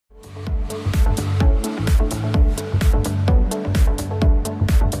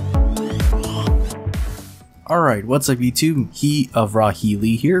Alright, what's up YouTube? He of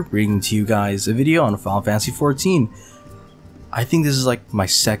RaHeLi here, bringing to you guys a video on Final Fantasy XIV. I think this is like my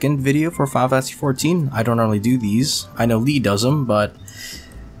second video for Final Fantasy XIV. I don't normally do these. I know Lee does them, but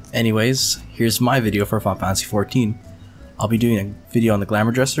anyways, here's my video for Final Fantasy XIV. I'll be doing a video on the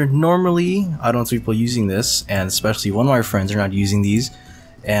Glamour Dresser. Normally, I don't see people using this, and especially one of my friends are not using these.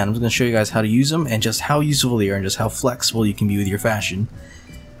 And I'm going to show you guys how to use them, and just how useful they are, and just how flexible you can be with your fashion.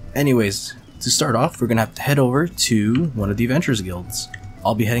 Anyways, to start off, we're going to have to head over to one of the Adventurers Guilds.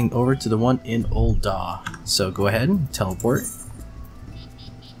 I'll be heading over to the one in Ul'dah. So go ahead and teleport.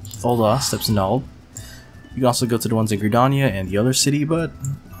 Ul'dah, steps in Nald. You can also go to the ones in Gridania and the other city, but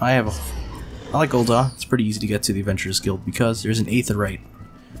I like Ul'dah. It's pretty easy to get to the Adventurers Guild because there's an Aetherite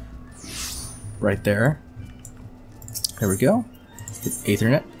right there. There we go.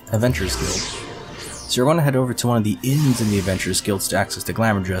 Aethernet, Adventurers Guild. So you're going to head over to one of the inns in the Adventurers Guilds to access the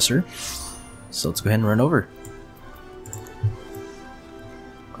Glamour Dresser. So let's go ahead and run over.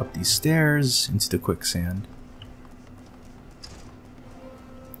 Up these stairs into the quicksand.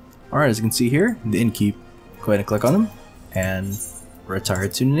 Alright, as you can see here, the innkeep. Go ahead and click on them and retire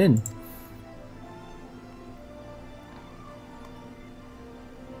to an inn.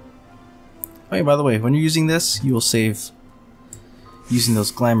 Oh yeah, by the way, when you're using this, you will save using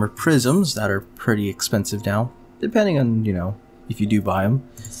those glamour prisms that are pretty expensive now, depending on, you know, if you do buy them.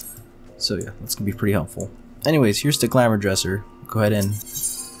 So yeah, that's gonna be pretty helpful. Anyways, here's the Glamour Dresser. Go ahead and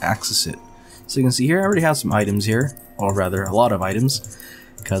access it. So you can see here, I already have some items here, or rather a lot of items,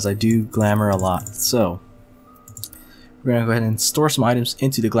 because I do glamour a lot. So we're gonna go ahead and store some items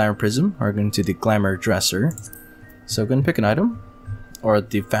into the Glamour Prism, or into the Glamour Dresser. So go ahead and pick an item, or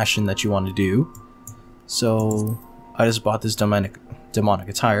the fashion that you want to do. So I just bought this demonic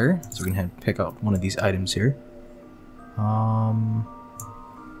attire, so we can pick up one of these items here.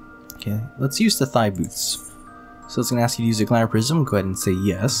 Okay, let's use the thigh boots. So it's going to ask you to use the Glamour Prism. Go ahead and say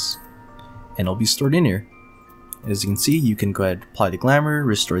yes, and it'll be stored in here. As you can see, you can go ahead and apply the glamour,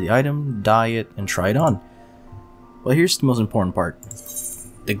 restore the item, dye it, and try it on. Well, here's the most important part.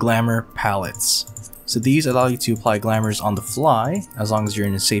 The glamour palettes. So these allow you to apply glamours on the fly, as long as you're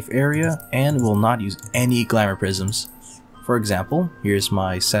in a safe area, and will not use any glamour prisms. For example, here's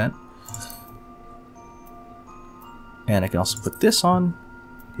my set. And I can also put this on,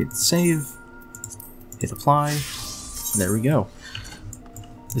 hit save, hit apply, and there we go.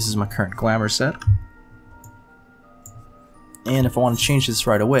 This is my current glamour set. And if I want to change this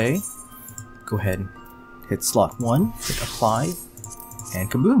right away, go ahead and hit slot 1, hit apply,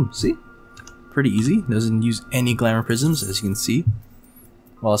 and kaboom, see? Pretty easy, doesn't use any glamour prisms, as you can see.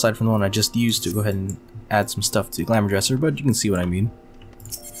 Well, aside from the one I just used to go ahead and add some stuff to the Glamour Dresser, but you can see what I mean.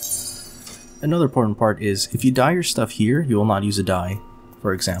 Another important part is, if you dye your stuff here, you will not use a dye.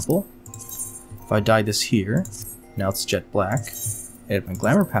 For example, if I dye this here, now it's jet black, edit my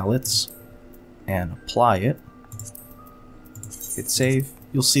glamour palettes, and apply it, hit save,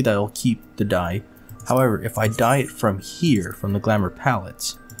 you'll see that it'll keep the dye. However, if I dye it from here, from the glamour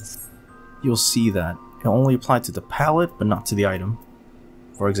palettes, you'll see that it'll only apply to the palette, but not to the item.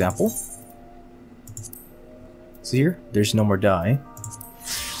 For example, see here, there's no more dye.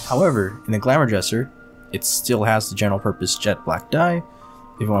 However, in the Glamour Dresser, it still has the general purpose jet black dye.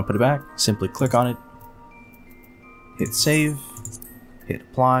 If you want to put it back, simply click on it, hit save, hit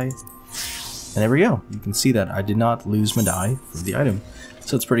apply, and there we go. You can see that I did not lose my dye for the item.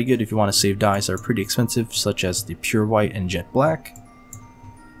 So it's pretty good if you want to save dyes that are pretty expensive, such as the pure white and jet black.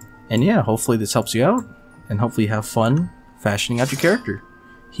 And yeah, hopefully this helps you out, and hopefully you have fun fashioning out your character.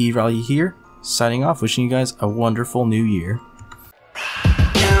 RaHeLi here, signing off, wishing you guys a wonderful new year.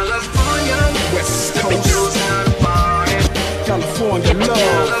 West Coast, California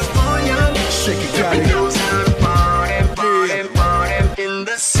love, shake it, got it.